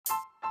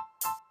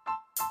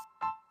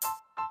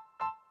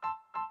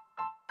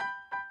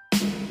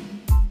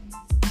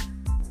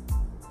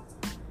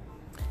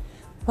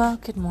Well,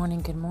 good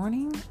morning, good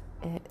morning.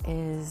 It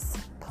is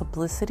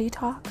Publicity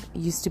Talk.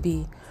 It used to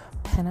be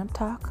Pinup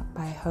Talk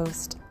by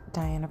host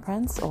Diana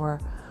Prince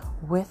or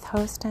with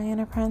host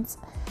Diana Prince.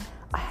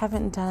 I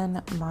haven't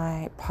done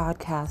my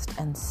podcast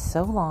in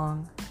so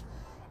long,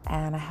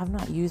 and I have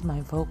not used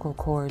my vocal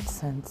cords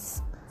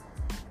since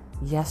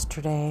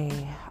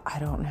yesterday, I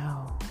don't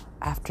know,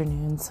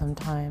 afternoon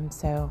sometime.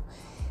 So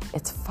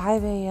it's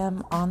 5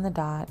 a.m. on the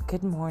dot.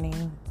 Good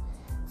morning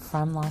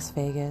from Las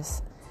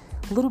Vegas.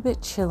 A little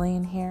bit chilly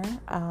in here.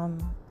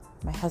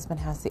 My husband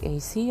has the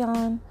AC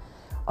on,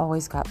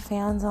 always got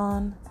fans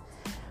on,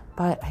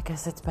 but I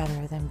guess it's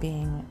better than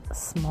being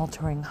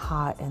smoldering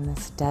hot in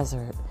this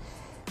desert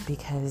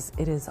because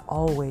it is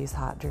always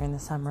hot during the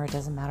summer. It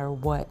doesn't matter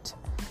what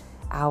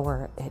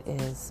hour it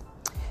is.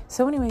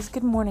 So anyways,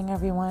 good morning,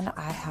 everyone.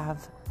 I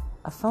have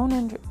a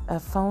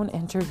phone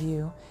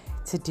interview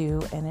to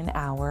do in an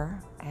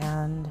hour,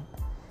 and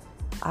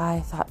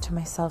I thought to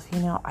myself,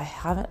 I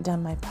haven't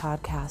done my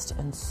podcast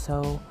in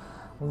so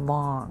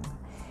long.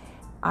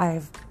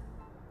 I've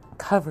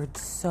covered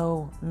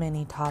so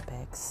many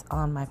topics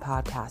on my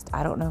podcast.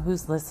 I don't know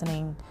who's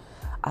listening.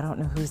 I don't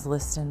know who's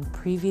listened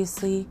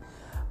previously,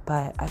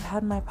 but I've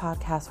had my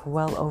podcast for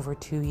well over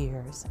 2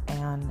 years.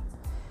 And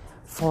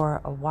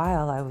for a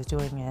while, I was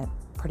doing it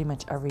pretty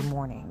much every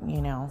morning,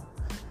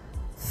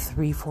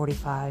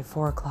 3:45,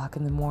 4 o'clock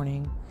in the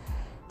morning.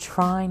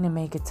 Trying to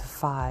make it to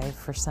 5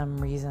 for some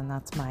reason.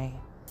 That's my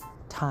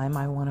time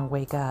I want to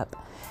wake up,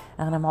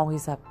 and I'm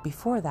always up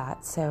before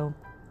that. So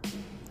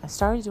I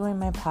started doing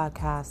my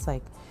podcast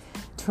like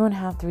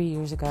 2.5, 3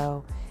 years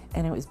ago,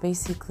 and it was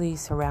basically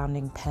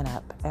surrounding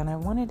pinup, and I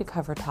wanted to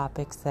cover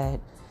topics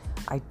that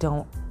I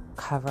don't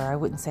cover. I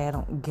wouldn't say I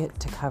don't get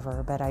to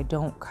cover, but I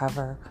don't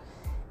cover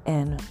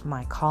in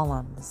my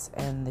columns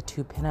in the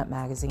 2 pinup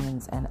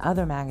magazines and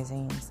other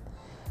magazines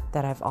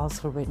that I've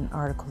also written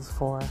articles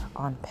for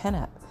on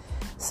pinup.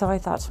 So I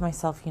thought to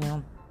myself,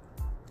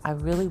 I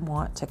really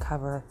want to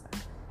cover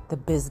the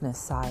business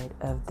side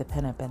of the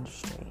pinup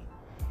industry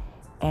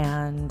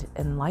and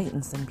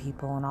enlighten some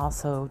people, and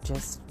also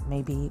just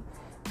maybe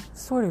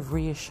sort of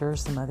reassure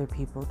some other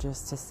people,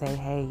 just to say,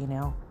 hey,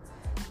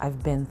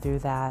 I've been through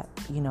that,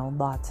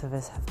 lots of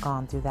us have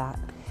gone through that.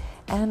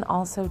 And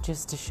also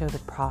just to show the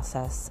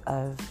process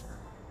of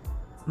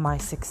my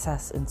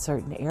success in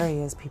certain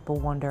areas. People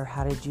wonder,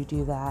 how did you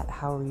do that?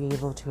 How were you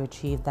able to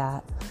achieve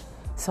that?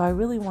 So I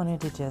really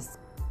wanted to just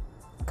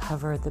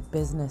cover the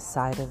business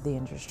side of the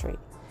industry.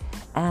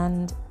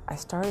 And I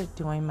started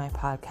doing my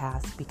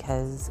podcast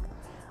because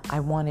I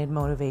wanted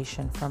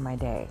motivation for my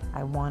day.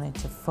 I wanted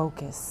to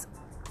focus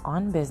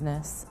on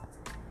business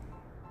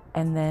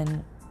and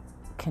then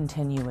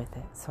continue with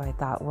it. So I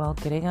thought, well,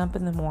 getting up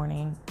in the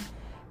morning,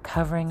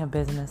 covering a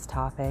business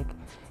topic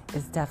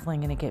is definitely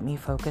going to get me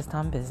focused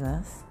on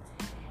business.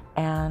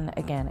 And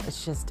again,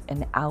 it's just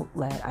an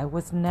outlet. I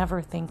was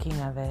never thinking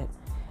of it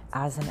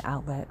as an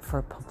outlet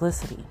for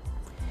publicity.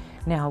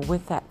 Now,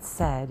 with that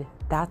said,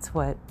 that's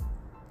what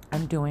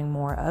I'm doing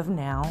more of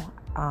now,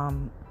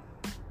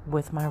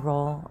 with my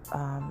role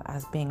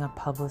as being a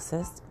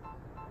publicist,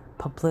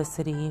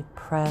 publicity,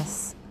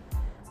 press,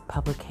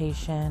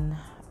 publication,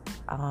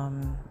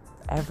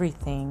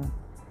 everything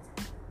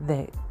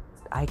that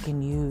I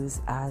can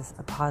use as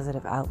a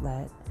positive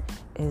outlet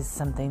is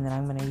something that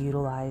I'm going to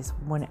utilize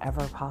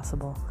whenever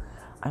possible.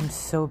 I'm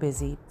so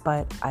busy,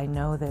 but I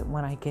know that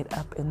when I get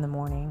up in the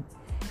morning,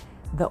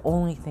 the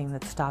only thing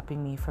that's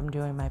stopping me from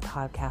doing my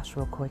podcast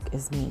real quick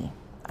is me.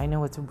 I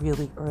know it's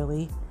really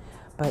early,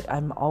 but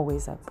I'm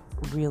always up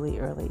really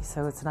early,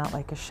 so it's not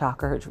like a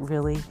shocker,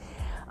 really.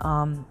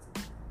 And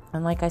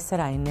like I said,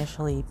 I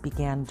initially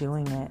began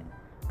doing it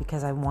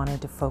because I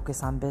wanted to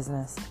focus on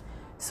business.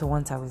 So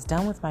once I was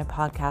done with my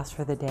podcast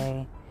for the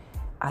day,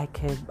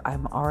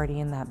 I'm already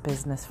in that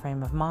business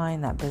frame of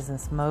mind, that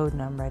business mode,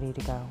 and I'm ready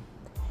to go.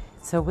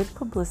 So with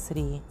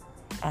publicity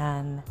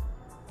and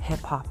the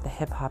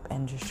hip hop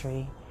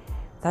industry,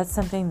 that's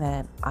something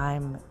that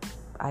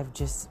I've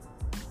just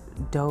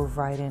dove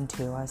right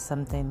into as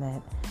something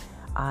that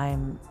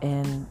I'm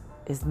in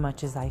as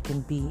much as I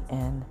can be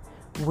in,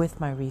 with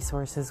my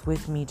resources,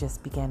 with me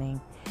just beginning,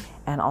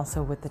 and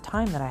also with the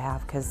time that I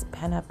have, because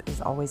pinup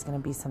is always going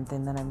to be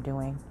something that I'm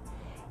doing.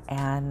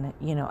 And,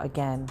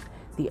 again,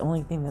 the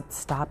only thing that's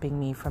stopping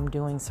me from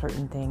doing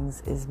certain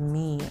things is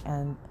me.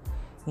 And,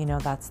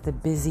 that's the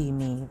busy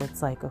me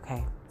that's like,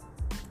 okay,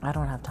 I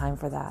don't have time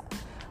for that.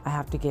 I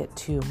have to get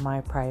to my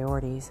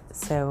priorities.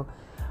 So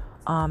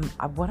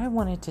what I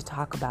wanted to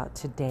talk about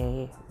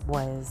today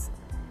was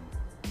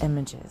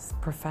images,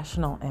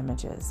 professional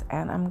images.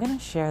 And I'm going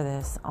to share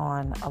this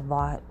on a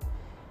lot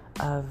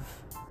of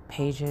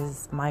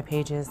pages, my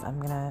pages. I'm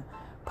going to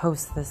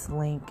post this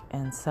link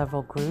in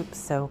several groups.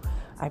 So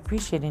I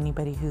appreciate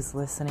anybody who's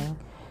listening.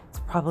 It's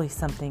probably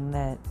something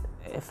that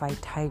if I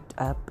typed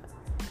up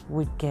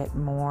would get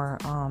more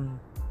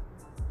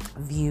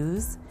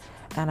views.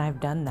 And I've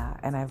done that,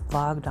 and I've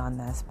blogged on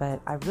this,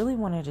 but I really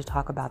wanted to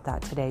talk about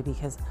that today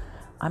because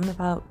I'm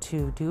about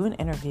to do an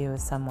interview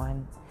with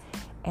someone,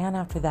 And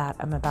after that,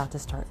 I'm about to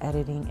start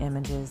editing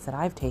images that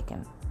I've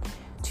taken.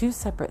 2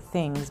 separate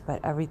things,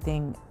 but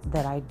everything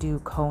that I do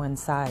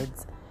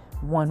coincides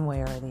one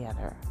way or the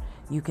other.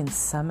 You can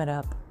sum it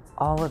up,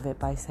 all of it,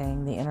 by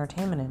saying the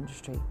entertainment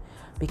industry,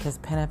 because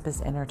pinup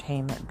is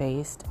entertainment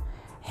based,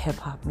 hip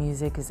hop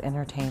music is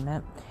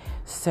entertainment.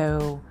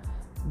 So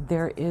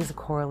there is a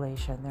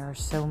correlation. There are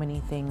so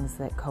many things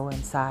that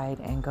coincide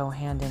and go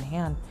hand in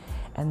hand.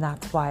 And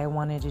that's why I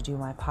wanted to do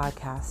my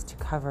podcast, to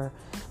cover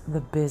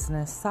the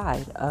business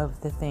side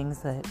of the things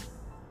that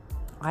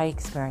I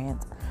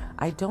experience.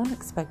 I don't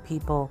expect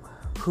people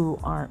who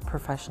aren't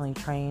professionally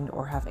trained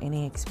or have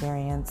any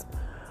experience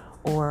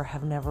or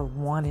have never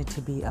wanted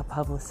to be a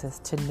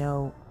publicist to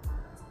know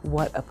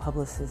what a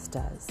publicist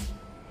does.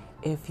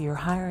 If you're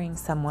hiring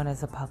someone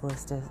as a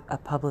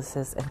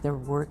publicist and they're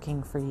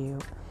working for you,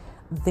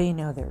 they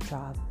know their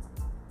job.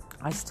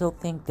 I still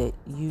think that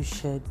you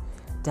should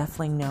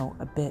definitely know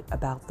a bit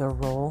about their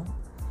role,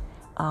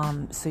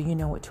 so you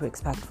know what to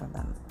expect from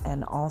them.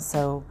 And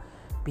also,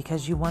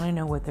 because you want to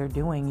know what they're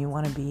doing, you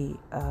want to be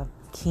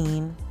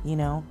keen,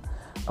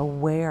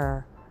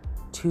 aware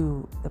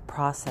to the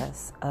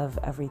process of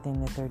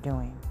everything that they're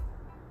doing.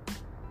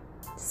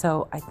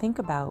 So I think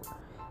about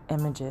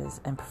images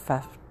and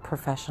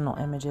professional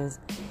images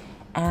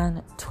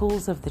and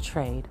tools of the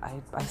trade.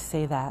 I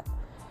say that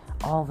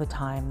all the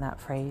time, that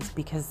phrase,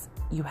 because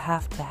you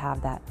have to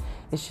have that.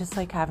 It's just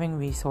like having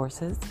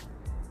resources.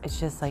 It's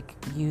just like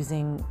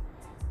using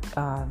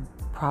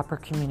proper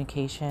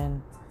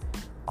communication,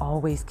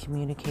 always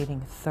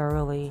communicating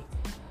thoroughly.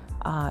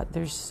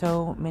 There's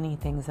so many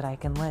things that I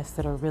can list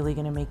that are really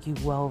going to make you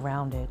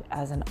well-rounded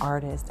as an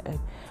artist,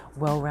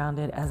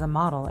 well-rounded as a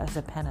model, as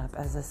a pinup,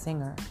 as a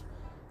singer,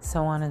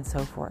 so on and so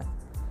forth.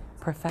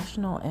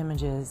 Professional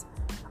images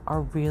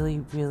are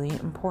really, really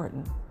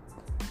important.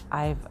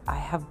 I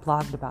have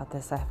blogged about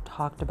this. I have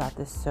talked about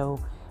this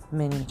so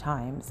many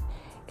times.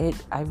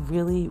 I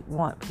really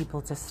want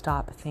people to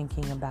stop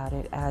thinking about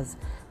it as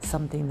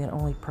something that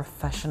only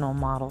professional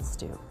models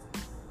do,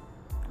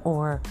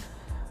 or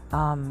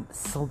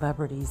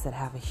celebrities that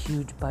have a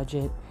huge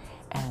budget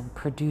and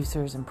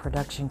producers and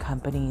production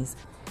companies.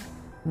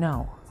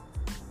 No,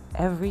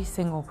 every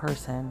single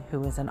person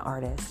who is an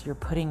artist, you're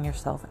putting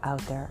yourself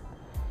out there.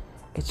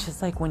 It's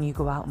just like when you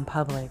go out in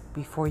public,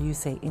 before you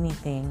say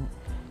anything,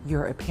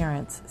 your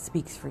appearance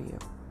speaks for you.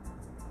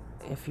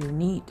 If you're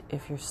neat,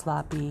 if you're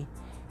sloppy,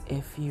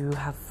 if you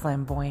have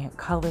flamboyant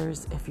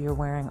colors, if you're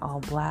wearing all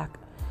black,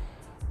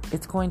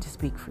 it's going to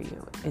speak for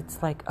you.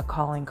 It's like a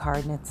calling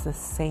card, and it's the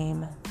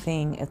same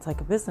thing. It's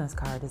like a business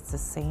card. It's the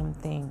same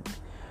thing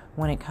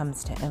when it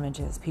comes to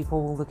images.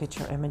 People will look at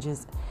your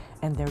images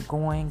and they're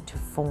going to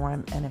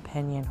form an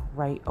opinion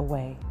right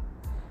away.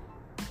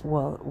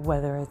 Well,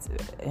 whether it's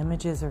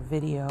images or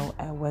video,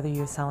 whether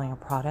you're selling a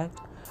product,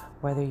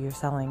 whether you're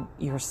selling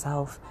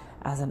yourself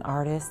as an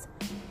artist,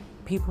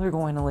 people are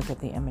going to look at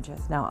the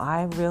images. Now,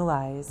 I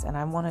realize, and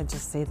I want to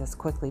just say this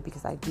quickly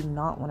because I do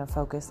not want to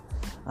focus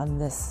on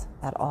this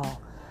at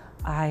all.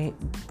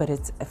 But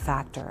it's a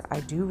factor.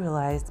 I do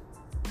realize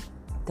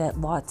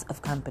that lots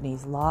of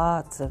companies,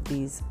 lots of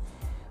these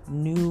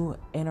new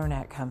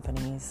internet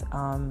companies,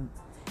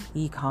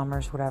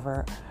 e-commerce,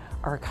 whatever,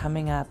 are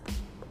coming up,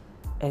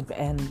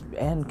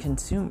 and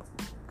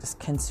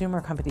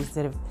consumer companies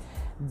that have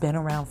been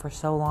around for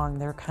so long,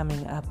 they're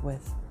coming up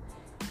with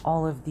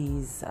all of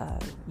these,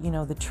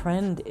 the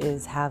trend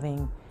is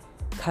having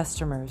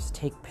customers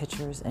take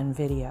pictures and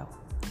video,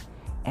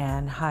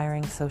 and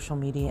hiring social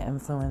media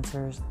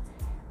influencers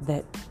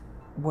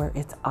where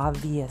it's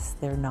obvious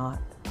they're not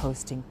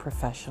posting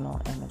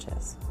professional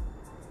images.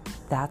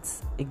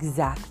 That's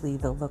exactly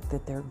the look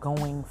that they're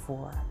going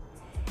for.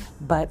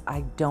 But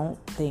I don't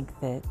think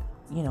that,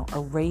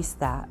 erase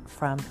that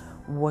from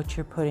what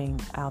you're putting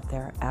out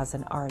there as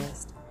an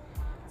artist.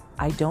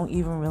 I don't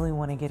even really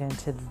want to get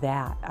into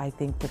that. I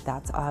think that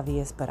that's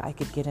obvious, but I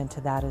could get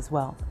into that as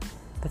well.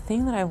 The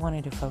thing that I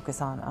wanted to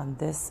focus on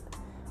this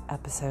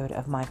episode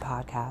of my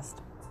podcast,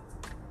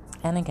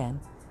 and again,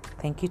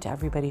 thank you to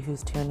everybody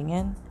who's tuning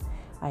in.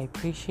 I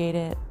appreciate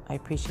it. I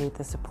appreciate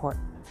the support.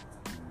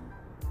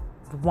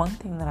 The one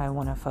thing that I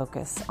want to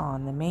focus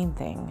on, the main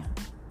thing,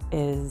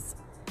 is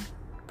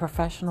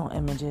professional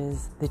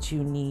images that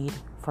you need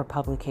for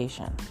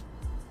publication.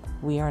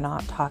 We are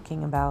not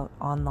talking about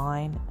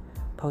online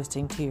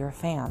posting to your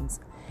fans.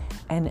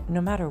 And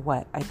no matter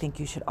what, I think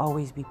you should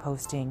always be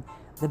posting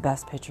the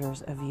best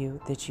pictures of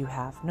you that you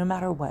have, no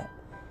matter what.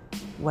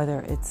 Whether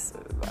it's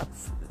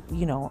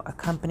a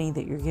company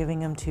that you're giving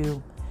them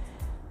to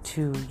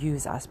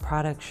use as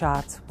product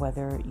shots,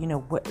 whether,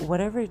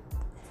 whatever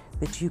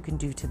that you can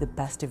do to the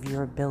best of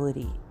your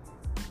ability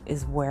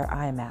is where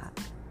I'm at.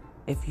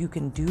 If you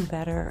can do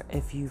better,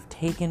 if you've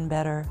taken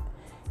better,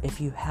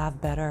 if you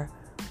have better,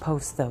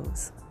 post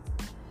those.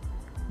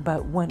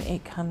 But when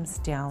it comes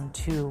down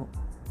to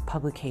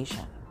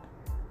publication,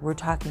 we're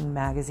talking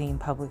magazine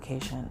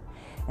publication.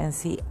 And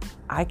see,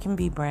 I can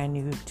be brand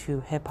new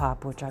to hip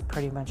hop, which I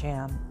pretty much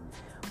am,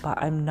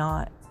 but I'm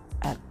not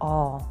at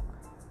all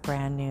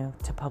brand new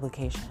to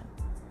publication.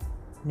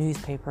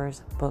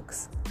 newspapers,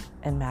 books,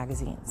 and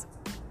magazines.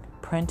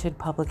 Printed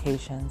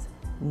publications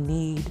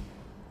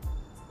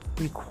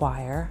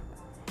require,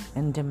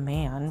 and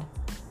demand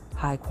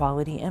high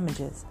quality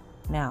images.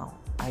 Now,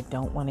 I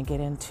don't want to get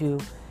into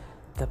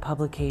the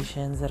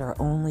publications that are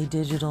only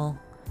digital,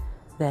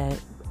 that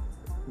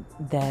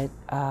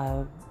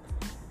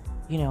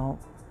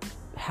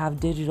have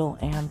digital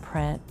and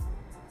print,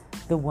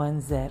 the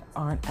ones that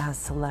aren't as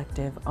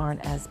selective,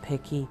 aren't as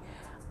picky.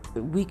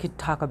 We could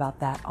talk about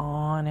that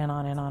on and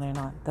on and on and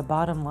on. The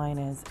bottom line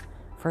is,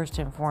 first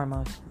and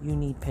foremost, you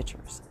need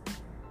pictures.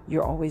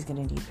 You're always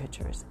going to need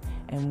pictures.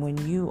 And when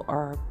you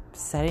are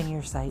setting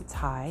your sites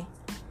high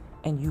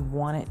and you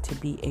want it to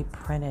be a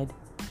printed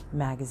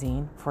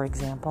magazine, for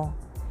example,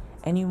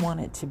 and you want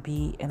it to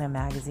be in a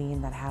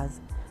magazine that has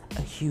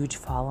a huge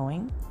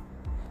following,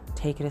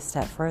 take it a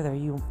step further.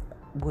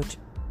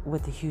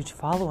 With a huge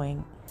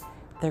following,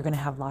 they're going to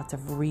have lots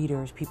of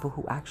readers, people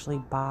who actually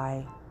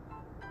buy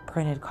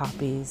printed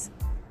copies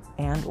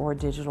and or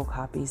digital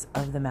copies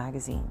of the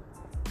magazine.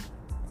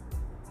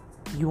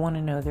 You want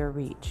to know their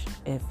reach.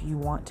 If you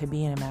want to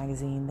be in a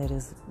magazine that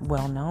is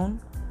well known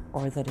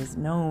or that is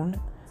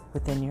known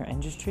within your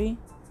industry,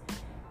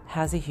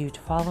 has a huge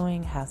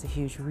following, has a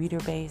huge reader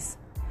base,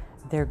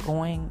 they're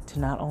going to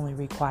not only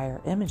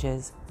require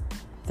images,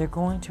 they're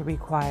going to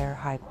require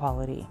high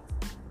quality.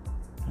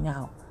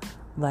 Now,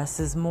 less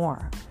is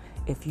more.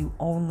 If you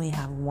only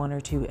have one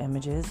or two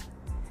images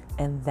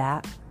and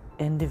that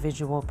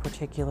individual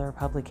particular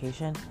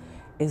publication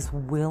is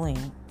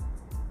willing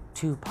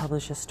to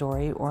publish a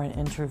story or an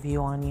interview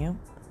on you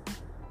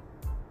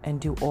and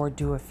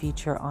do a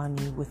feature on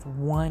you with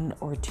one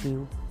or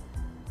two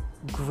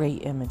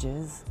great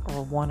images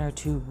or one or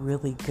two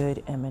really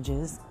good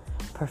images,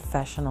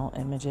 professional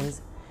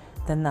images,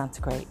 then that's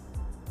great.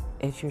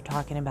 If you're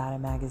talking about a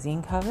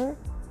magazine cover,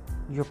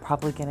 you're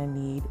probably going to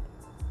need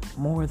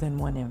more than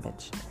one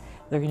image.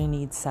 They're going to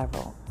need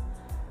several.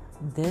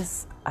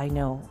 This, I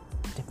know,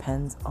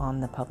 depends on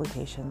the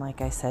publication.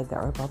 Like I said, there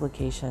are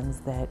publications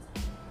that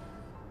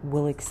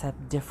will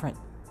accept different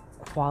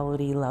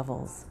quality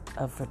levels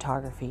of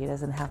photography. It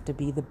doesn't have to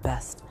be the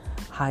best,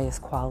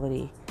 highest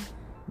quality,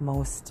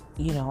 most,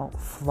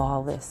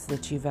 flawless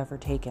that you've ever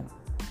taken.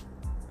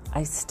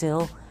 I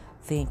still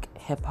think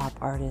hip-hop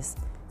artists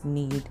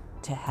need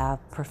to have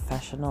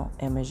professional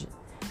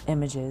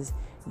images.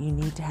 You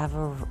need to have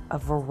a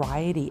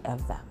variety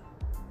of them.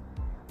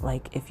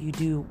 Like if you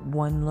do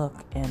one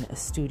look in a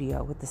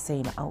studio with the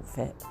same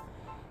outfit,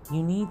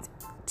 you need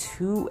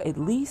at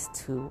least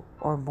two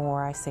or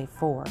more, I say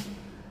 4,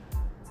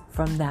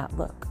 from that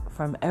look.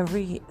 From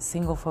every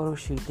single photo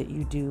shoot that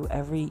you do,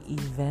 every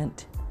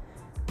event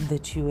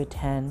that you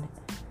attend,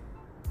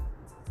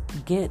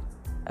 get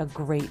a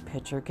great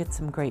picture, get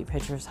some great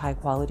pictures, high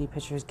quality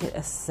pictures, get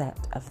a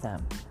set of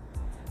them.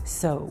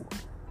 So,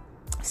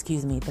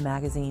 the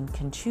magazine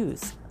can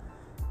choose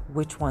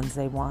which ones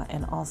they want.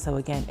 And also,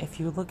 again, if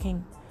you're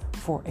looking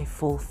for a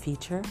full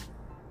feature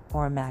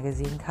or a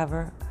magazine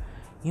cover,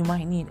 you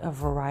might need a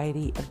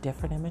variety of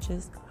different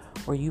images,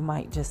 or you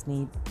might just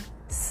need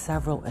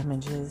several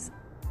images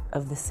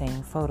of the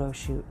same photo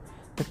shoot.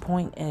 The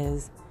point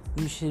is,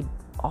 you should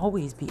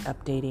always be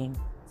updating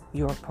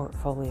your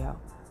portfolio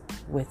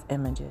with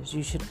images.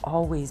 You should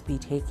always be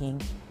taking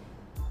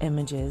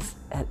images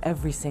at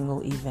every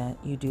single event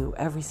you do,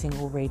 every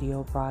single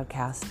radio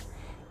broadcast,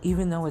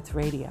 even though it's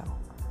radio.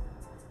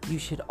 You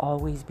should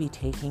always be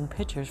taking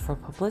pictures for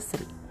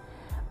publicity,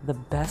 the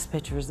best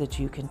pictures that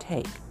you can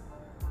take.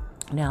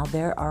 Now,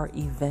 there are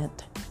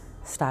event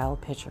style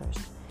pictures,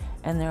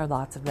 and there are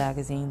lots of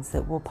magazines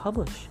that will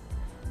publish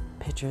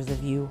pictures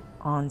of you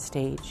on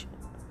stage,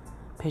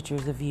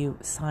 pictures of you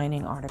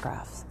signing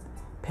autographs,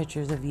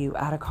 pictures of you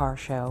at a car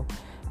show,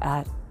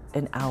 at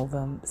an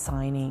album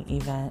signing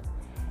event,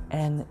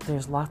 and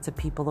there's lots of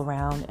people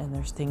around and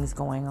there's things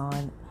going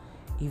on.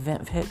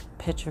 Event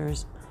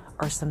pictures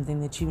are something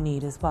that you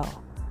need as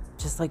well,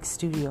 just like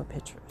studio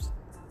pictures.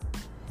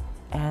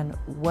 And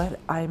what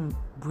I'm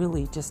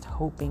really just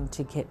hoping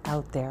to get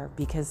out there,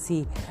 because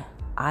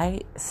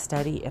I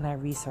study and I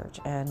research,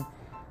 and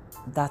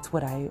that's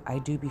what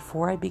I do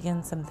before I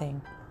begin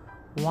something,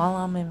 while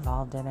I'm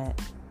involved in it,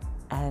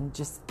 and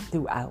just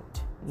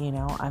throughout.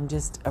 I'm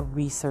just a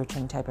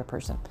researching type of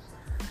person.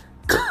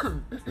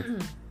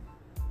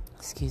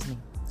 Excuse me.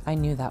 I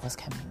knew that was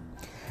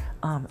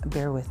coming.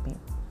 Bear with me.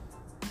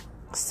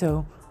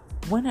 So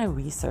when I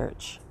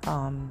research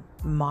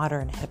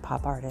modern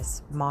hip-hop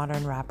artists,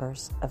 modern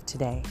rappers of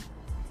today,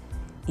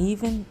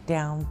 even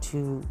down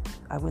to,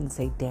 I wouldn't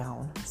say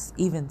down,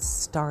 even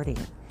starting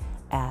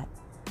at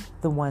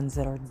the ones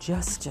that are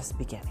just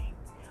beginning,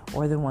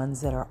 or the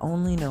ones that are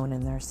only known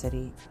in their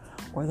city,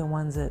 or the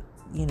ones that,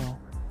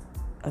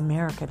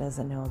 America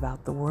doesn't know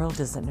about, the world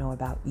doesn't know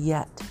about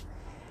yet,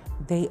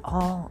 the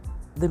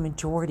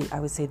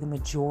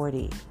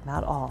majority,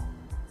 not all,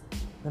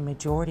 the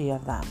majority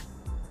of them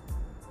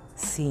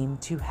seem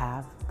to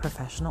have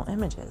professional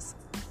images.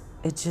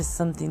 It's just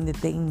something that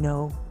they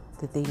know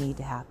that they need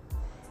to have.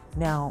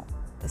 Now,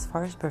 as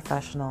far as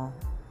professional,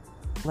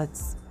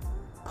 let's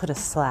put a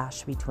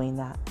slash between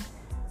that.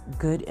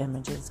 Good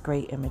images,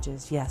 great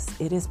images. Yes,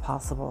 it is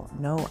possible.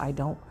 No, I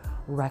don't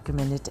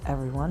recommend it to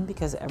everyone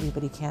because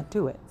everybody can't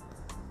do it.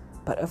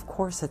 But of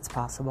course it's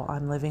possible.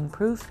 I'm living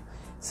proof.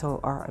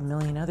 So are a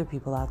million other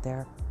people out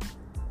there,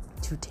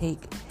 to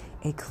take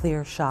a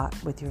clear shot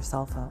with your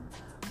cell phone.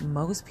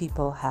 Most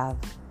people have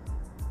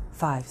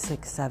 $500,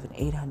 $600,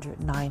 $700, $800,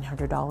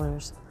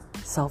 $900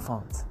 cell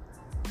phones.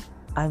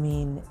 I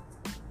mean,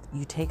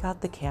 you take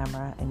out the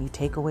camera and you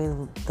take away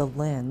the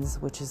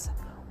lens, which is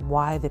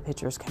why the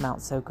pictures come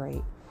out so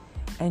great.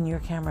 And your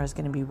camera is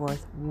going to be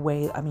worth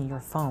your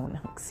phone.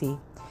 See,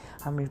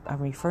 I'm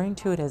referring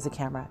to it as a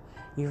camera.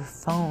 Your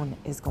phone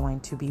is going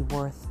to be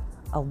worth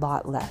a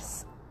lot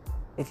less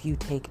if you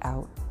take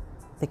out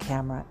the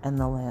camera and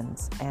the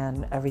lens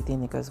and everything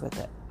that goes with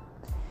it.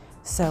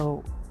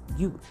 So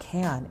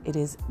it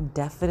is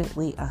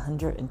definitely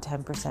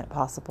 110%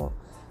 possible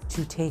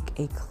to take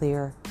a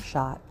clear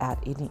shot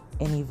at an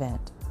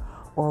event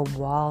or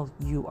while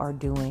you are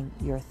doing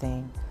your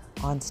thing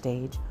on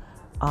stage.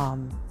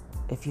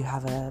 If you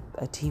have a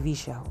TV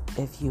show,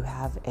 if you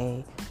have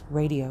a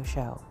radio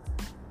show,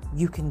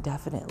 you can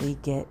definitely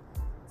get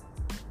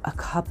a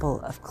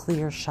couple of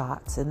clear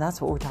shots. And that's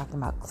what we're talking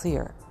about,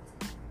 clear.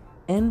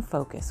 In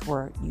focus,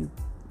 where you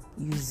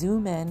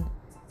zoom in,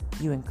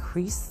 you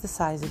increase the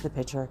size of the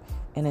picture,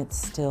 and it's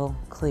still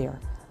clear.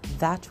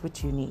 That's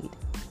what you need.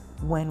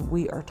 When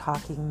we are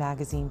talking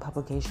magazine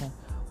publication,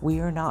 we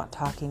are not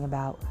talking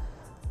about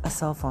a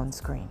cell phone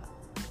screen.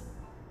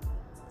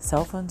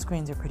 Cell phone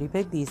screens are pretty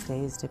big these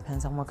days,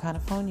 depends on what kind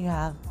of phone you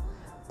have,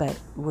 but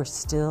we're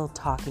still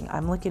talking.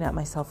 I'm looking at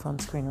my cell phone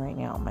screen right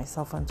now. My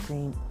cell phone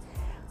screen,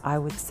 I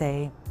would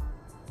say,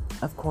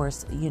 of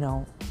course,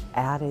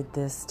 added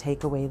this,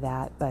 take away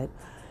that, but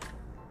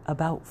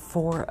about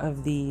 4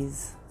 of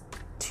these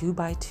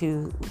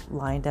 2x2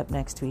 lined up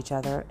next to each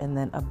other, and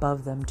then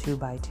above them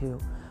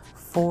 2x2.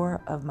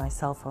 4 of my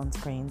cell phone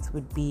screens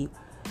would be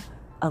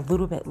a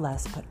little bit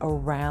less, but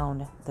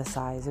around the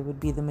size. It would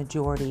be the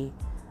majority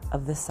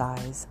of the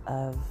size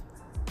of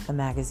a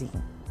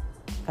magazine,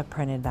 a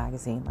printed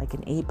magazine, like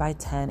an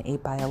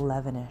 8x10,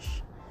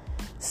 8x11-ish.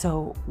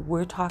 So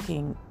we're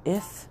talking,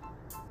 if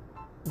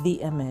the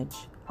image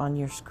on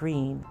your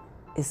screen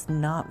is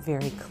not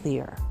very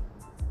clear,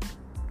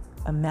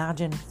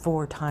 imagine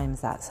 4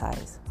 times that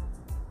size.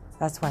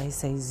 That's why I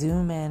say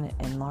zoom in,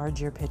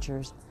 enlarge your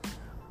pictures.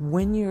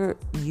 When you're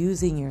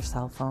using your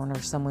cell phone, or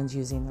someone's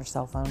using their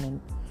cell phone,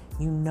 and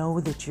you know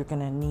that you're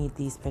going to need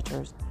these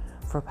pictures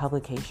for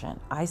publication,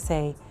 I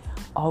say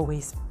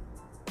always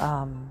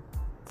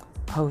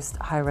post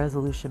high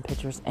resolution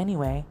pictures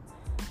anyway.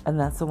 And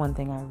that's the one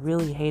thing I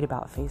really hate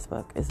about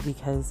Facebook, is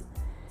because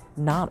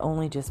not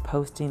only just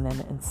posting them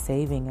and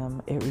saving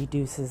them, it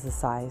reduces the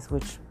size,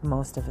 which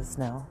most of us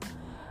know,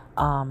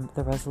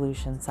 the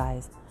resolution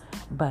size.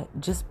 But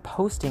just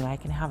posting, I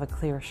can have a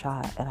clear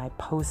shot and I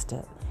post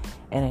it,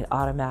 and it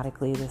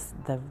automatically,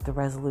 the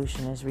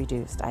resolution is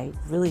reduced. I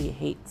really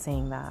hate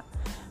seeing that,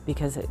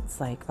 because it's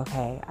like,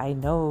 okay, I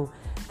know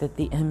that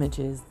the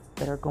images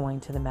that are going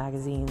to the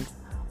magazines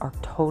are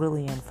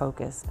totally in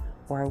focus,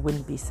 or I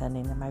wouldn't be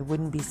sending them, I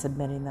wouldn't be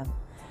submitting them.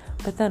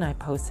 But then I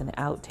post an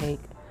outtake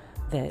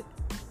that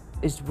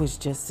was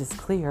just as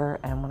clear,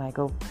 and when I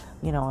go,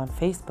 on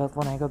Facebook,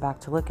 when I go back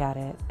to look at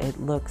it, it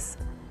looks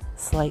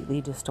slightly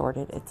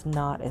distorted. It's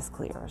not as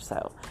clear.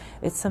 So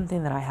it's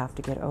something that I have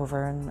to get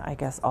over, and I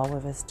guess all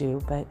of us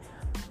do. But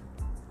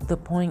the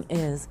point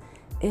is,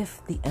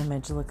 if the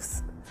image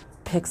looks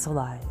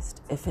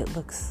pixelized, if it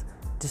looks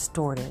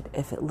distorted,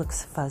 if it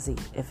looks fuzzy,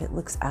 if it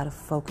looks out of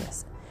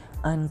focus,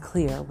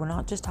 unclear, we're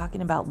not just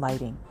talking about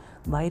lighting.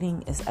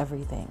 Lighting is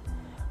everything.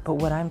 But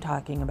what I'm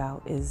talking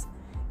about is,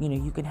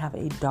 you can have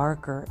a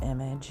darker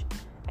image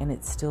and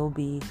it still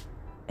be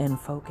in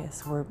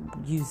focus, where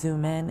you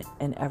zoom in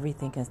and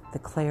everything the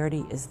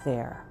clarity is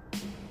there.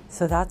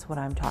 So that's what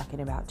I'm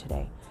talking about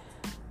today.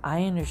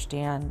 I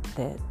understand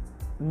that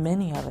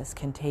many of us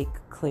can take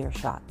clear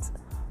shots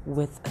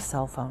with a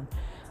cell phone.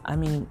 I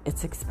mean,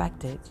 it's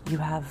expected. You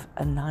have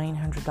a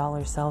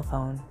 $900 cell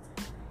phone.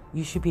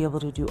 You should be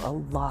able to do a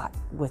lot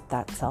with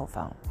that cell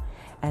phone.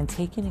 And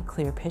taking a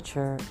clear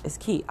picture is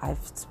key.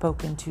 I've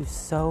spoken to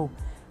so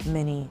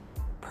many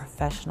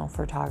professional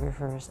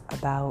photographers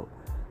about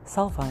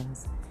cell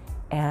phones,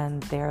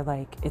 and they're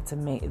like,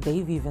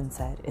 they've even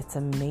said it's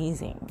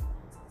amazing,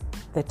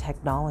 the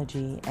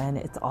technology, and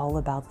it's all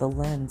about the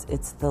lens.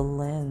 It's the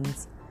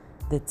lens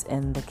that's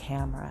in the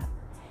camera.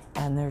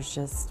 And there's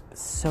just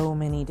so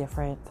many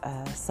different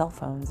cell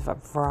phones, a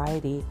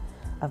variety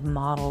of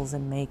models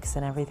and makes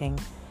and everything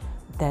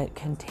that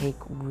can take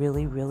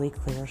really, really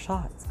clear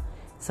shots.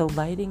 So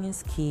lighting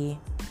is key.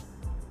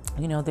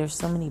 There's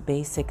so many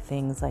basic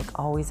things, like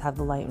always have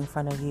the light in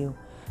front of you,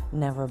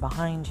 never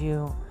behind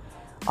you.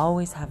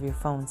 Always have your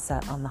phone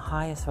set on the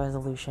highest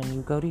resolution.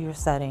 You go to your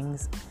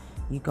settings,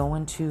 you go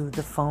into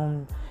the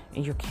phone,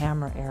 your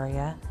camera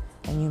area,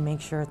 and you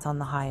make sure it's on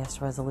the highest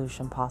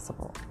resolution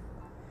possible.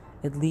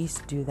 At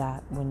least do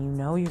that when you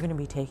know you're going to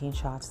be taking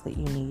shots that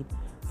you need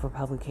for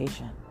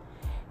publication.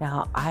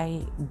 Now,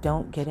 I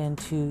don't get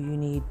into you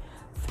need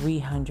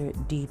 300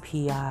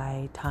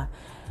 DPI time.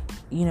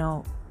 You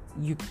know,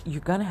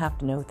 you're going to have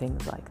to know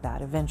things like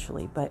that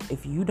eventually. But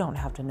if you don't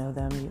have to know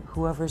them,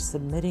 whoever's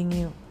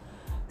submitting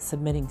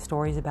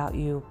stories about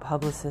you,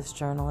 publicists,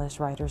 journalists,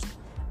 writers,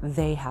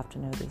 they have to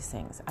know these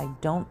things. I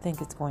don't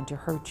think it's going to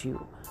hurt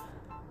you,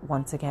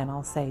 once again,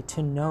 I'll say,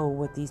 to know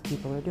what these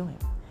people are doing.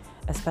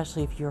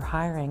 Especially if you're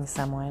hiring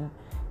someone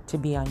to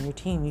be on your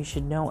team, you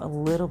should know a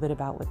little bit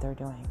about what they're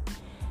doing.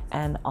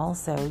 And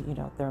also,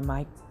 there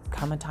might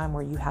come a time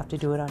where you have to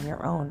do it on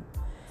your own.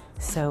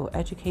 So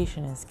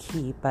education is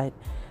key, but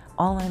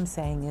all I'm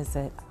saying is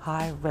that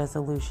high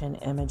resolution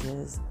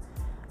images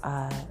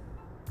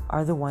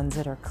are the ones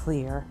that are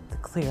clear, the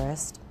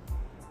clearest,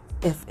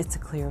 if it's a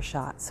clear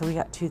shot. So we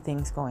got two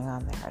things going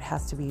on there. It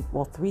has to be,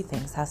 three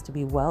things. It has to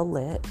be well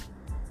lit.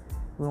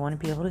 We want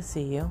to be able to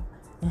see you.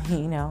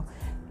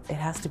 It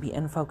has to be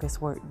in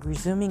focus. We're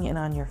zooming in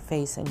on your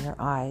face and your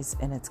eyes,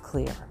 and it's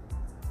clear.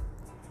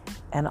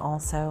 And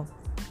also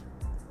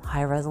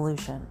high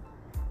resolution,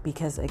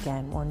 because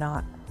again, we're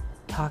not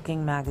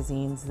talking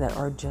magazines that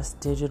are just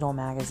digital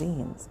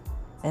magazines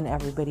and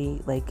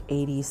everybody like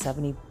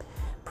 80-70%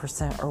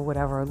 or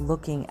whatever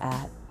looking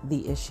at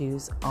the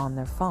issues on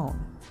their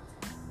phone.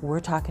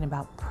 We're talking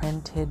about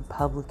printed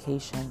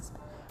publications,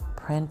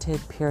 printed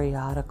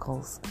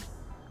periodicals,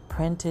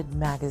 printed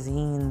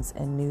magazines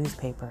and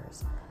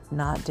newspapers,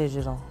 not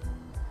digital.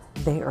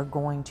 They are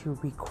going to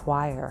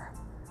require,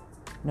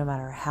 no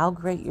matter how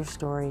great your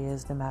story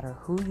is, no matter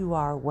who you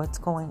are, what's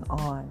going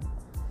on,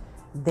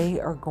 they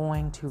are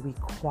going to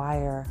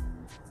require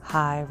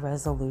high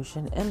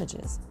resolution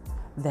images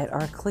that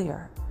are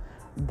clear.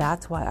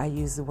 That's why I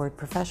use the word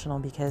professional,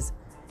 because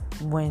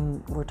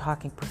when we're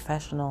talking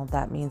professional,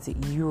 that means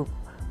that you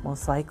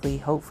most likely,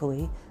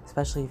 hopefully,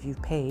 especially if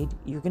you've paid,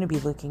 you're going to be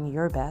looking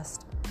your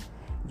best.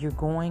 You're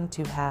going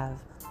to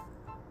have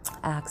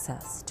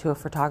access to a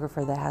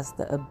photographer that has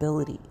the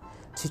ability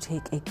to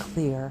take a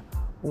clear,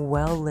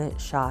 well-lit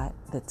shot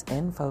that's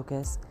in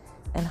focus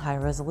and high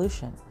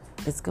resolution.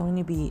 It's going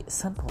to be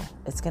simple.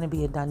 It's going to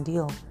be a done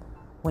deal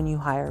when you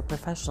hire a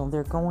professional.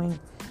 They're going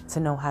to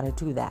know how to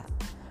do that,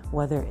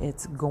 whether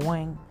it's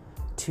going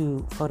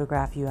to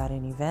photograph you at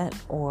an event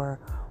or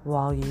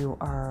while you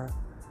are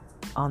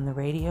on the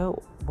radio,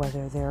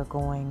 whether they're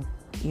going,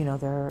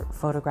 they're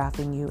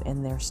photographing you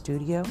in their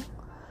studio,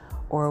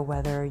 or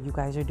whether you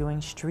guys are doing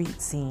street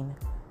scene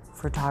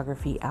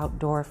photography,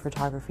 outdoor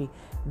photography.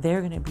 They're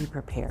going to be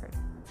prepared.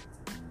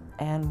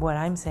 And what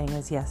I'm saying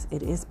is, yes,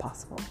 it is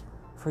possible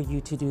for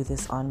you to do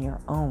this on your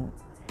own.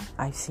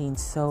 I've seen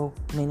so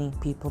many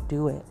people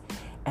do it,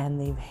 and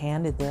they've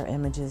handed their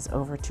images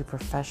over to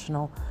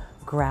professional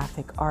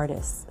graphic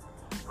artists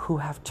who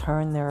have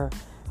turned their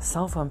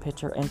cell phone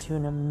picture into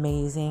an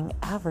amazing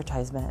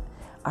advertisement.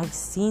 I've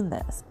seen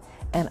this,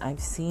 and I've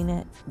seen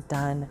it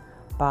done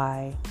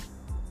by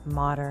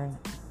modern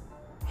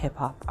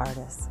hip-hop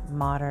artists,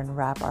 modern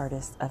rap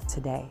artists of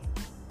today.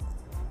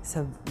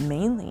 So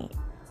mainly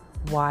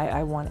why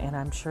I want, and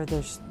I'm sure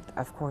there's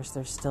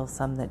still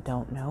some that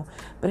don't know,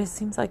 but it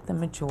seems like the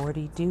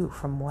majority do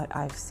from what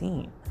I've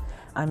seen.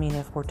 I mean,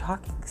 if we're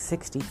talking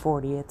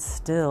 60-40, it's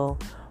still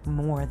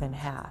more than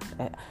half.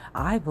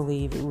 I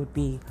believe it would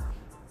be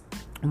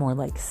more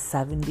like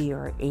 70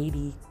 or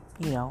 80,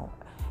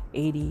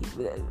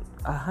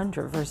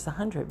 100 versus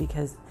 100,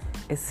 because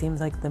it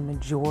seems like the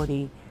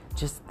majority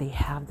just, they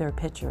have their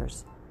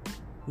pictures.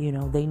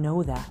 They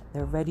know that.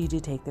 They're ready to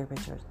take their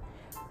pictures.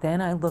 Then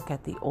I look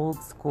at the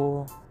old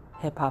school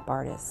hip-hop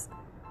artists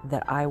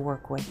that I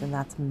work with, and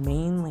that's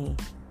mainly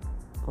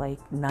like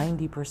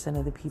 90%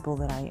 of the people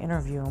that I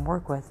interview and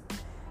work with.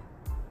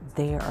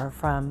 They are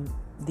from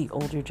the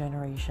older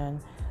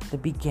generation, the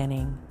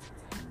beginning,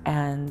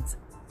 and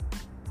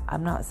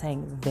I'm not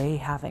saying they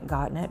haven't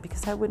gotten it,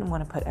 because I wouldn't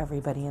want to put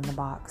everybody in the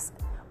box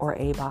or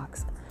a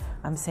box.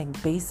 I'm saying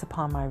based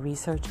upon my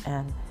research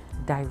and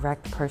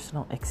direct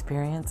personal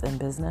experience in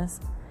business,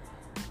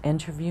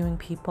 interviewing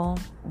people,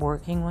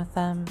 working with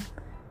them,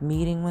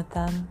 meeting with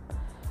them,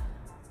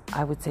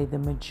 I would say the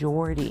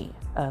majority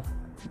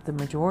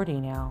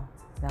now.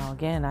 Now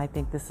again, I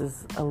think this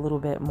is a little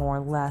bit more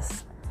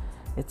less,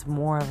 it's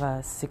more of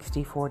a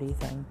 60-40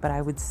 thing, but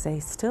I would say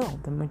still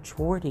the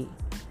majority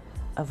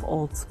of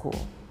old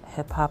school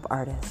hip-hop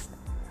artists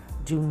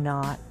do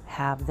not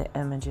have the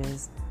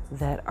images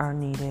that are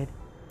needed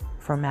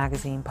for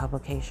magazine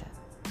publication.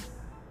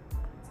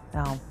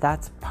 Now,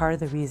 that's part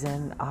of the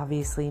reason,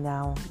 obviously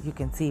now you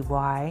can see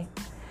why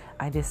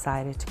I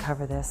decided to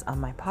cover this on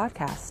my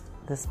podcast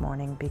this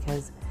morning,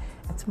 because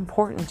it's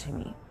important to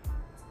me.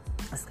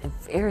 It's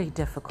very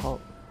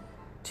difficult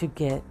to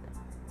get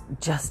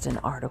just an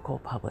article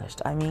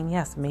published. I mean,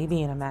 yes,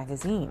 maybe in a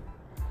magazine.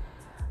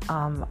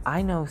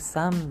 I know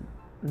some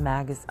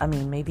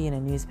maybe in a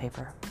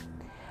newspaper.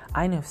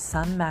 I know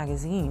some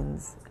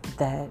magazines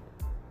that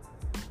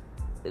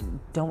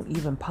don't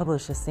even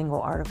publish a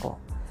single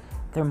article.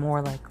 They're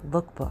more like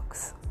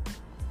lookbooks.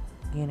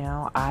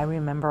 I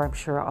remember, I'm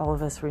sure all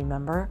of us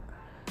remember,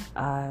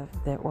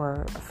 that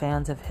were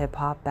fans of hip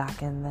hop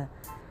back in the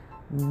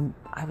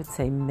I would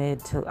say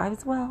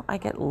I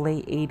get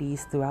late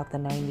 80s throughout the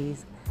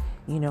 90s,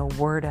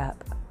 Word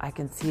Up. I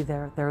can see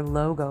their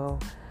logo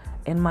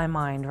in my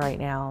mind right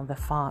now, the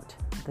font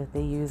that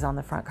they use on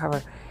the front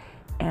cover.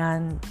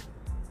 And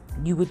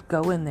you would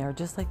go in there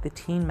just like the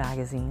teen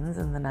magazines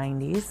in the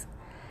 90s,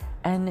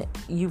 and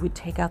you would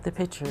take out the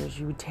pictures,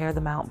 you would tear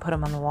them out and put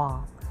them on the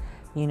wall.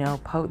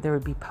 There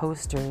would be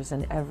posters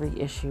in every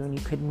issue, and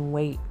you couldn't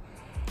wait.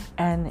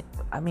 And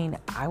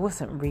I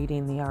wasn't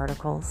reading the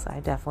articles. I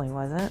definitely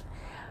wasn't.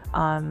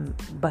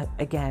 But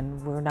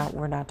again, we're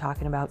not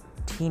talking about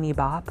teeny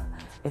bop,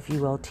 if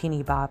you will,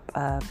 teeny bop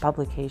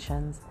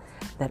publications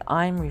that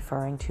I'm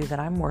referring to, that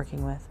I'm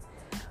working with.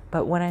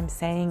 But what I'm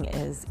saying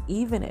is,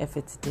 even if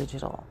it's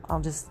digital,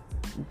 I'll just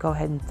go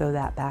ahead and throw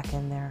that back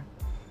in there.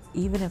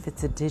 Even if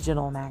it's a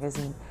digital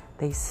magazine,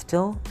 they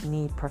still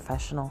need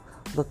professional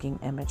looking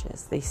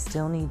images. They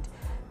still need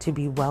to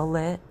be well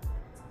lit,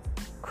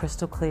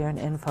 crystal clear and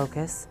in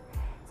focus,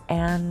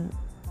 and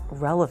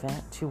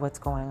relevant to what's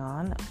going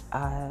on,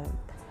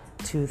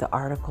 to the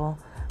article.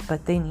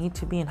 But they need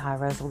to be in high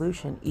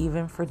resolution,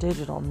 even for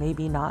digital.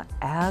 Maybe not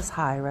as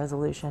high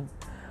resolution,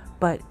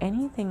 but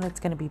anything that's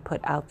going to be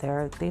put out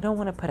there, they don't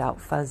want to put out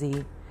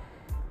fuzzy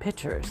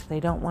pictures. They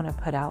don't want to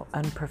put out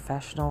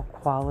unprofessional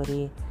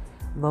quality,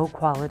 low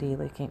quality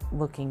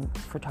looking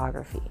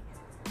photography.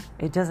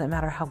 It doesn't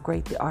matter how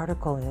great the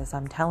article is.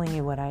 I'm telling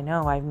you what I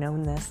know. I've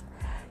known this.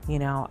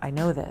 I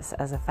know this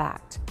as a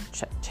fact.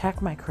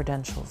 Check my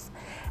credentials.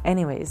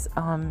 Anyways,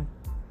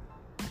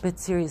 but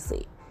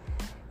seriously,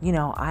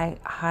 I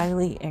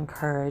highly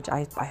encourage,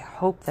 I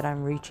hope that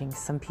I'm reaching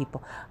some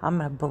people. I'm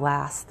going to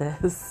blast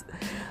this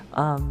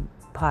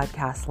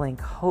podcast link.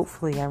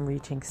 Hopefully I'm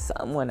reaching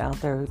someone out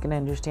there who can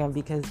understand,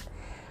 because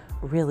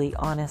really,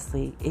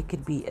 honestly, it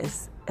could be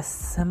a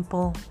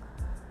simple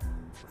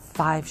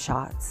 5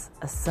 shots,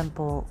 a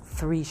simple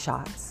 3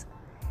 shots.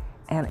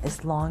 And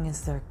as long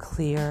as they're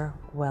clear,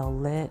 well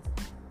lit,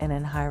 and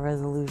in high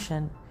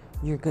resolution,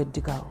 you're good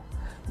to go.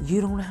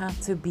 You don't have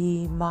to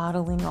be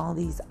modeling all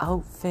these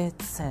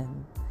outfits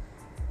and,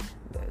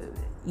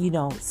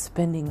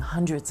 spending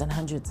hundreds and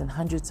hundreds and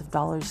hundreds of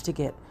dollars to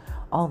get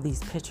all these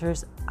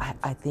pictures.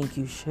 I think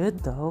you should,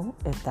 though,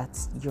 if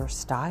that's your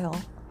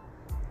style.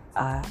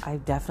 I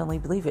definitely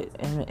believe it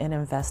in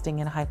investing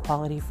in high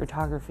quality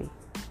photography.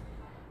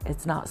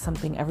 It's not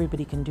something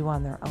everybody can do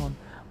on their own.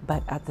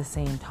 But at the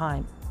same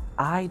time,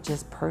 I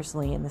just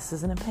personally, and this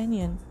is an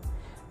opinion,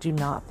 do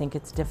not think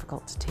it's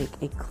difficult to take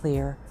a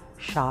clear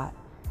shot,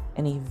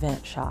 an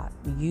event shot.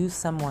 You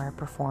somewhere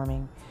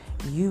performing,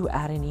 you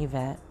at an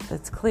event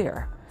that's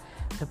clear.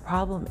 The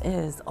problem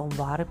is, a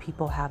lot of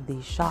people have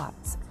these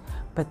shots,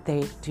 but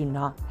they do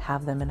not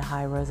have them in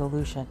high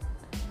resolution.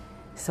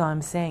 So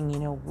I'm saying,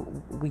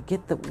 we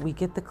get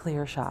the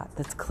clear shot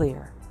that's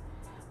clear.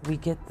 We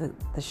get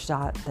the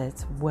shot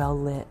that's well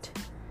lit,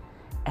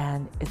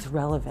 and it's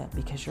relevant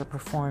because you're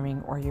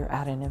performing or you're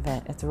at an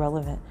event. It's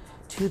relevant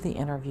to the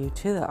interview,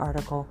 to the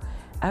article.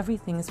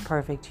 Everything is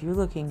perfect. You're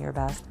looking your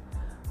best,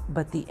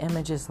 but the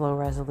image is low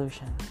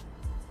resolution.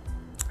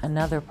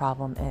 Another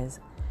problem is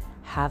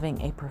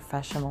having a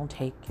professional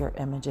take your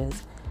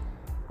images.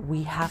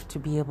 We have to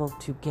be able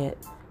to get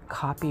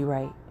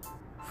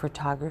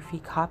photography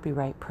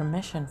copyright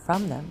permission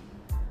from them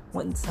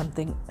when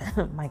something,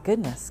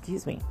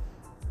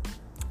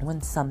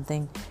 when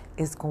something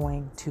is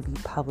going to be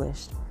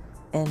published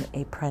in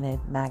a printed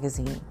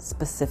magazine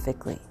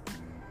specifically.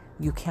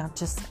 You can't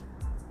just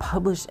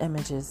publish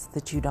images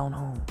that you don't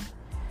own.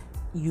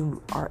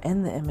 You are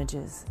in the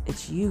images.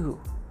 It's you.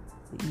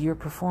 You're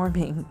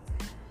performing.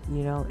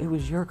 It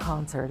was your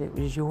concert. It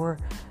was your,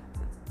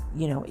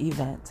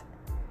 event.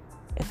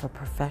 If a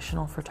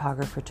professional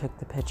photographer took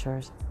the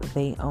pictures,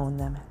 they own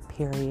them,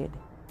 period.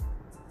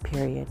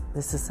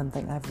 This is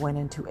something I've went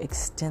into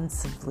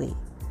extensively,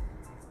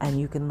 and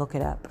you can look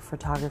it up.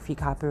 Photography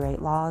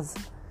copyright laws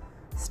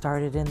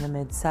started in the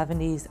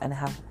mid-70s and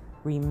have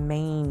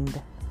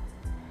remained.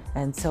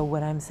 And so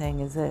what I'm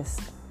saying is this: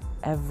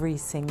 every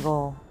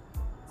single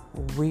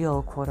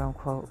real,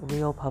 quote-unquote,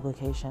 real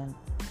publication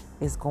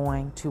is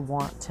going to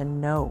want to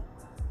know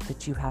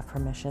that you have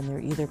permission. They're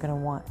either going to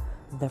want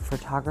the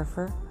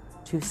photographer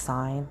to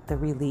sign the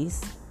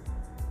release,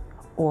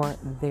 or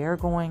they're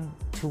going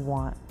to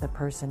want the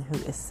person who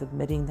is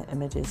submitting the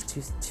images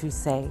to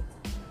say,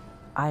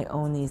 I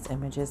own these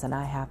images and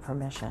I have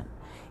permission.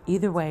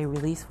 Either way,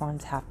 release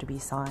forms have to be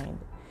signed.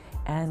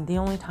 And the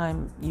only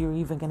time you're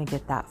even going to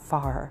get that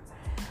far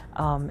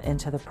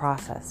into the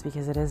process,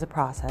 because it is a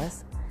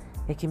process,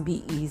 it can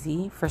be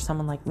easy for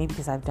someone like me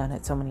because I've done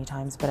it so many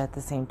times, but at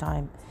the same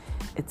time,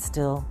 it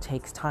still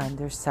takes time.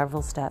 There's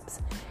several steps.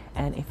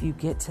 And if you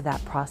get to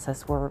that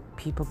process where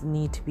people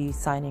need to be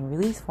signing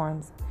release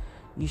forms,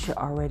 you should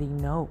already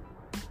know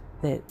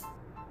that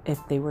if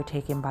they were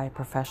taken by a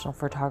professional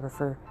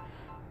photographer,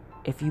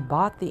 if you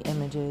bought the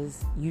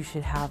images, you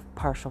should have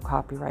partial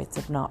copyrights,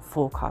 if not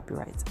full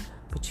copyrights,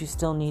 but you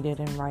still need it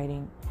in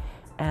writing.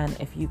 And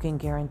if you can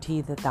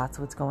guarantee that that's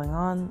what's going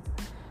on,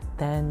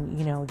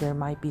 then, there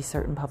might be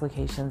certain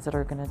publications that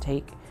are going to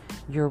take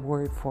your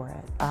word for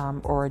it,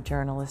 or a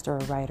journalist or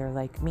a writer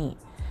like me.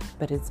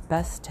 But it's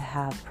best to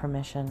have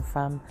permission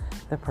from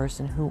the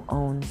person who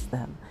owns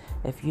them.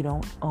 If you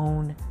don't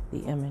own the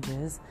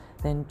images,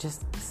 then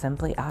just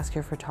simply ask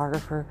your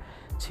photographer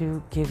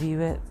to give you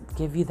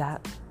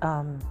that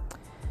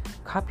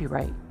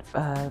copyright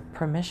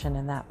permission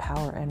and that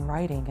power in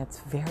writing. It's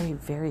very,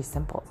 very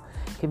simple.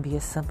 It can be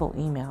a simple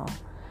email.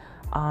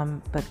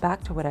 But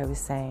back to what I was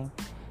saying,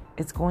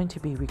 it's going to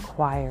be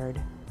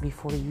required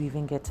before you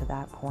even get to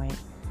that point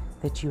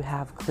that you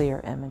have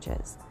clear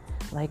images.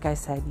 Like I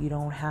said,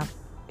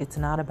 it's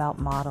not about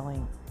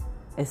modeling.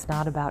 It's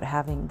not about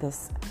having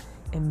this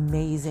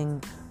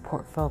amazing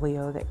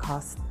portfolio that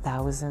costs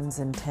thousands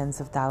and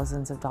tens of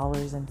thousands of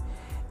dollars and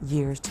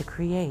years to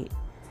create.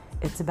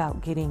 It's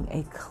about getting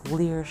a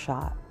clear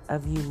shot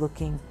of you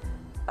looking,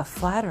 a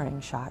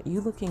flattering shot,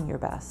 you looking your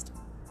best,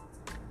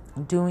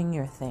 doing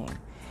your thing,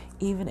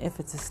 even if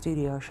it's a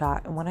studio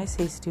shot. And when I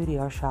say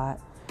studio shot,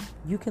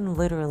 you can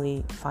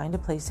literally find a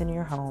place in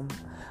your home.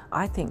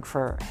 I think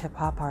for hip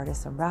hop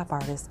artists and rap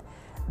artists,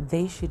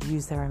 they should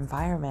use their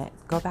environment.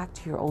 Go back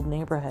to your old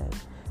neighborhood.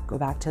 Go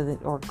to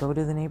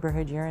the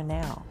neighborhood you're in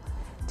now.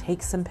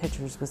 Take some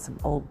pictures with some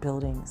old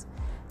buildings.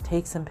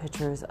 Take some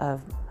pictures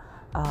of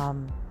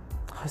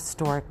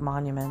historic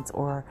monuments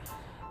or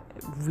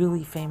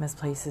really famous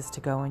places to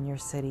go in your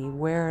city,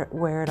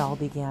 where it all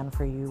began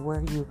for you,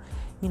 where you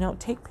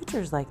take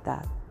pictures like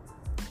that.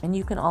 And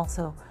you can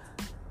also,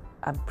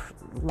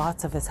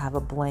 lots of us have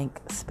a blank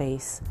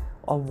space,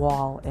 a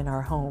wall in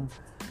our home.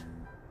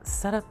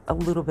 Set up a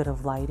little bit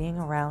of lighting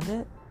around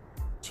it.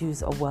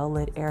 Choose a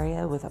well-lit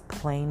area with a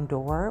plain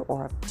door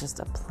or just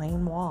a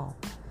plain wall,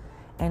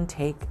 and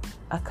take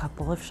a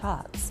couple of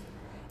shots.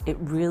 It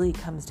really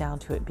comes down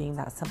to it being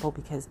that simple,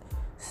 because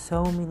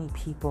so many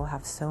people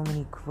have so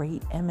many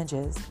great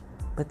images,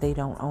 but they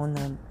don't own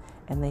them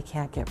and they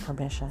can't get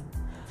permission.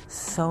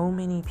 So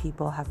many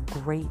people have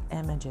great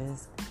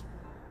images,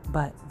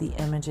 but the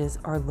images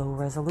are low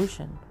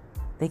resolution.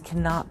 They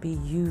cannot be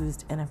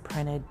used in a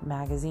printed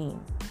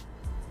magazine.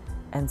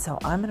 And so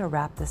I'm going to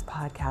wrap this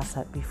podcast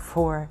up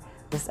before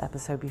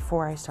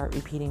I start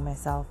repeating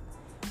myself.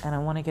 And I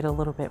want to get a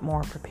little bit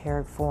more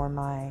prepared for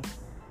my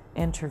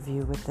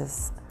interview with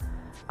this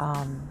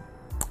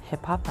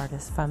hip-hop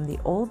artist from the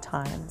old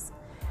times,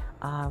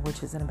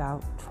 which is in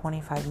about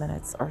 25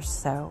 minutes or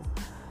so.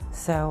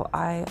 So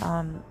I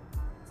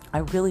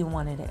really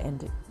wanted to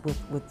end it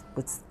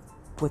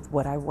with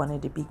what I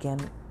wanted to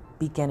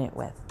begin it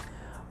with,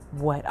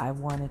 what I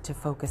wanted to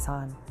focus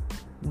on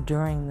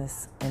during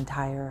this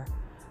entire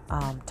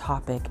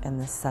topic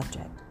and this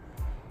subject.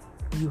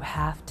 You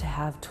have to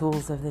have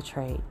tools of the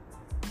trade.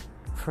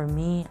 For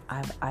me,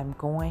 I'm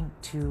going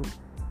to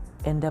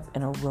end up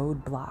in a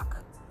roadblock.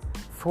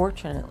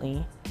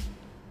 Fortunately,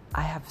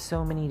 I have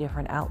so many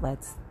different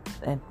outlets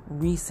that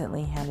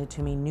recently handed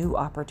to me new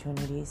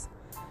opportunities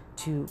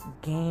to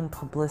gain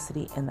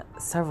publicity in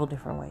several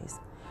different ways.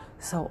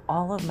 So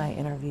all of my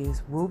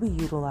interviews will be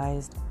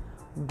utilized,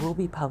 will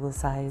be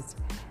publicized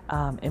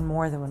in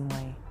more than one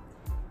way.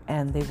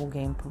 And they will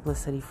gain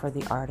publicity for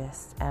the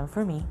artist and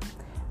for me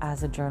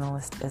as a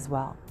journalist as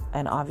well.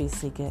 And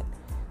obviously get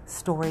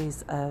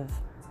stories of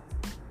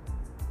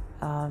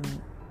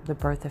the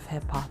birth of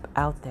hip-hop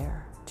out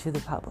there to the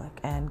public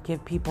and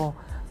give people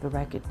the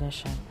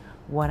recognition.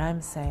 What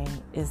I'm saying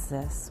is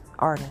this: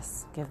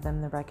 artists, give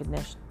them the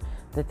recognition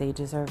that they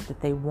deserve, that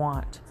they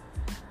want.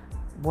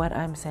 What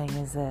I'm saying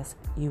is this: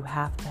 you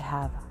have to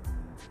have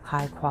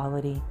high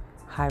quality,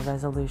 high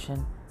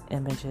resolution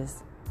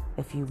images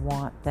if you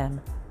want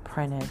them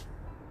printed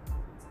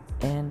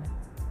in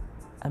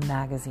a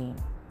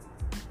magazine.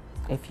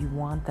 If you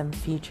want them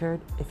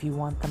featured, if you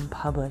want them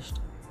published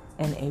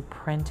in a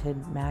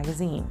printed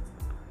magazine,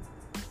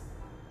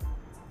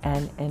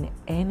 and in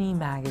any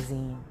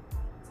magazine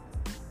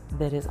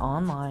that is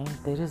online,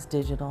 that is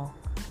digital,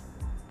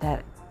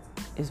 that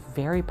is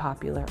very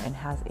popular and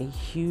has a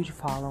huge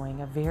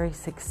following, a very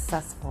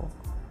successful,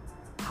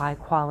 high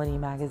quality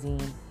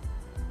magazine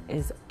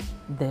is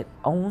that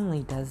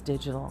only does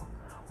digital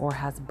or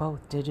has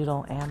both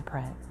digital and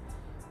print,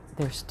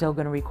 they're still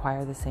going to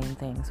require the same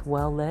things: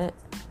 well lit,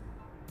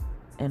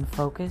 in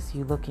focus,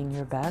 you looking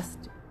your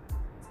best,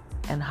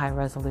 and high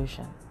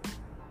resolution.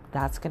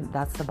 That's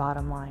the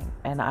bottom line.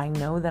 And I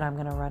know that I'm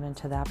going to run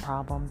into that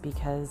problem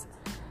because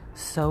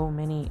so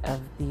many of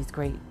these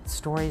great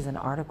stories and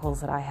articles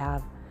that I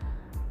have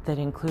that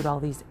include all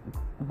these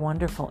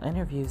wonderful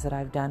interviews that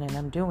I've done and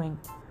I'm doing,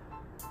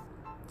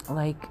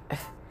 like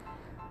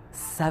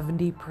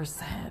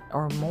 70%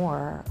 or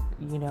more,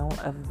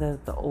 of the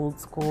old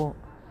school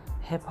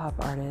hip hop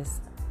artists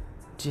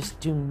just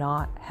do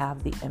not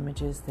have the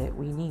images that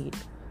we need.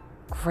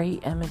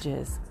 Great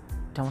images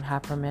don't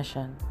have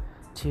permission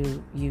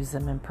to use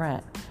them in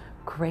print.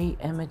 Great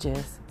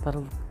images, but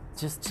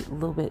just a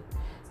little bit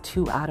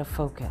too out of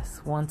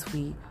focus. Once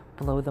we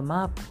blow them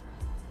up,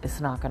 it's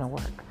not going to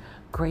work.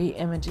 Great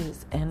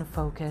images in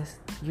focus,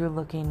 you're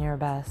looking your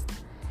best.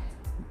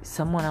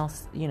 Someone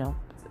else,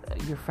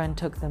 your friend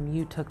took them,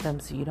 you took them,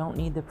 so you don't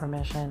need the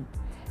permission,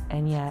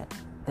 and yet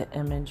the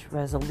image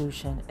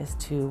resolution is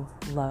too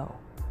low.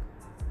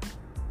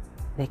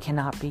 They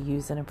cannot be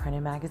used in a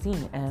printed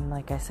magazine. And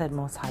like I said,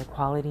 most high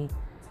quality,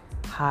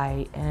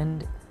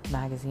 high-end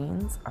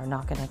magazines are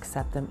not going to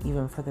accept them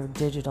even for their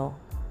digital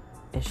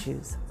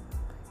issues.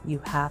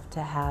 You have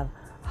to have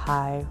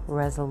high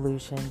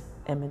resolution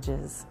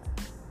images,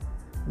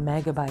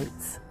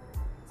 megabytes,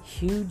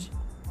 huge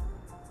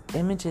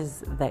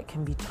images that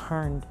can be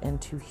turned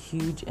into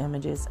huge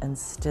images and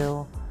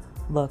still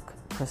look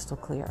crystal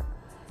clear.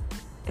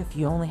 If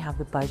you only have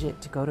the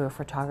budget to go to a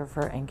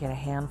photographer and get a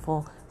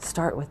handful,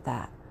 start with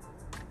that,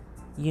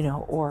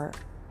 or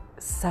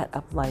set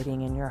up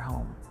lighting in your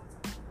home,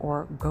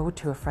 or go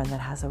to a friend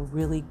that has a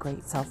really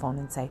great cell phone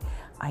and say,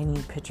 I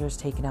need pictures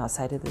taken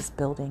outside of this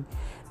building.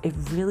 It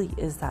really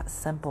is that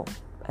simple.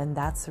 And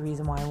that's the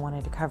reason why I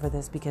wanted to cover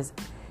this, because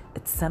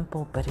it's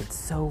simple, but it's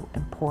so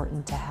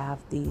important to have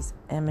these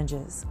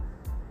images.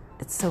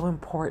 It's so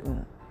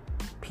important.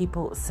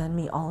 People send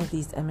me all of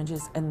these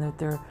images and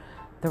the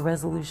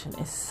resolution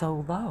is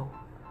so low.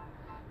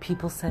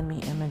 People send me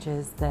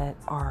images that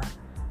are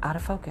out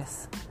of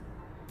focus.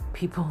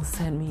 People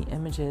send me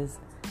images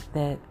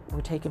that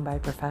were taken by a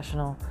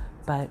professional,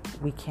 but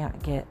we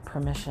can't get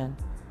permission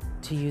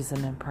to use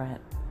them in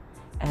print.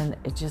 And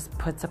it just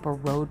puts up a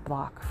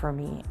roadblock for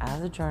me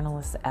as a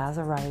journalist, as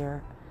a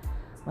writer.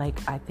 Like,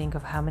 I think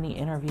of how many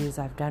interviews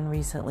I've done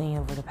recently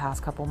over the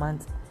past couple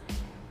months,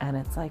 and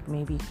it's like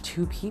maybe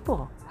 2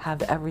 people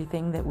have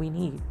everything that we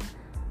need.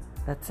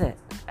 That's it.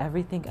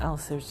 Everything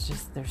else,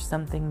 there's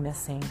something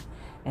missing,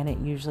 and it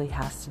usually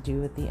has to do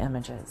with the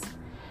images.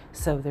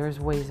 So there's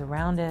ways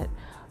around it.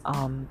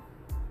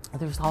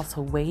 There's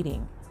also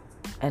waiting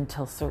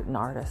until certain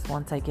artists,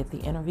 once I get the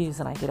interviews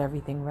and I get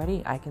everything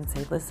ready, I can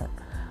say, listen,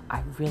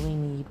 I really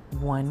need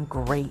one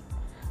great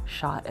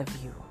shot of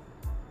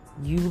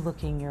you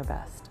looking your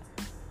best,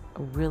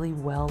 a really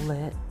well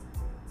lit,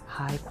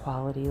 high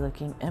quality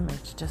looking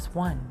image, just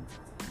one,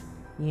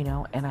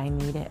 and I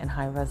need it in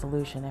high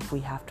resolution. If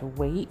we have to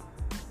wait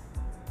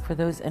for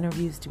those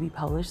interviews to be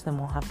published, then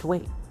we'll have to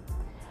wait.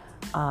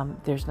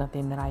 There's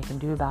nothing that I can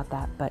do about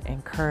that but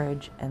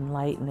encourage,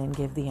 enlighten, and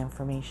give the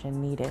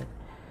information needed.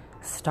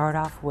 Start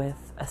off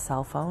with a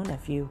cell phone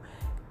if you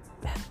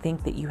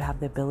think that you have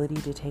the ability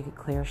to take a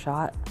clear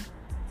shot,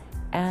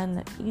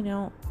 and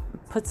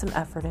put some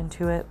effort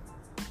into it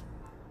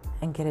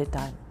and get it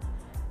done.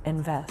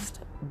 Invest.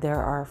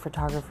 There are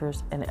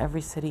photographers in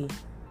every city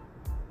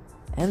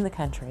in the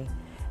country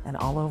and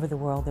all over the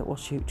world that will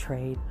shoot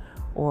trade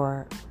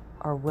or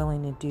are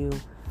willing to do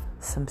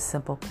some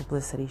simple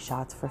publicity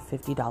shots for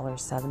 $50,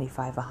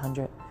 $75,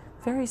 $100.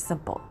 Very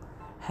simple.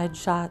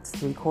 Headshots,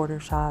 3/4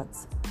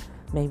 shots.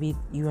 Maybe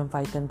you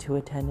invite them to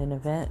attend an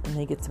event and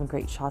they get some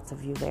great shots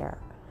of you there.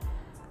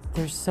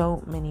 There's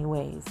so many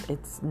ways.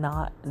 It's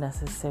not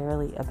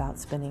necessarily about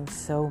spending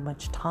so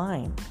much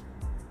time,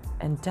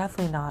 and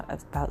definitely not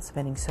about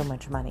spending so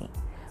much money,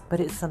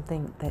 but it's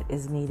something that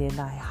is needed,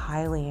 and I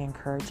highly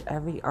encourage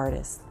every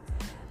artist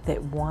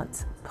that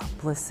wants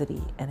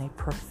publicity in a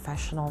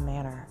professional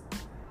manner.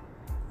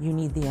 You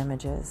need the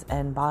images,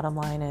 and bottom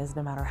line is,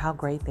 no matter how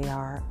great they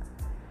are,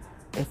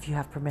 if you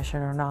have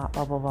permission or not,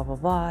 blah, blah, blah, blah,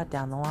 blah,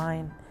 down the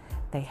line,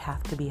 they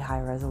have to be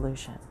high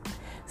resolution.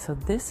 So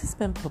this has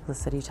been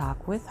Publicity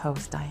Talk with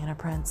host Diana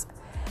Prince,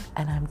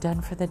 and I'm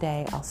done for the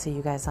day. I'll see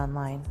you guys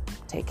online.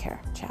 Take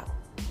care. Ciao.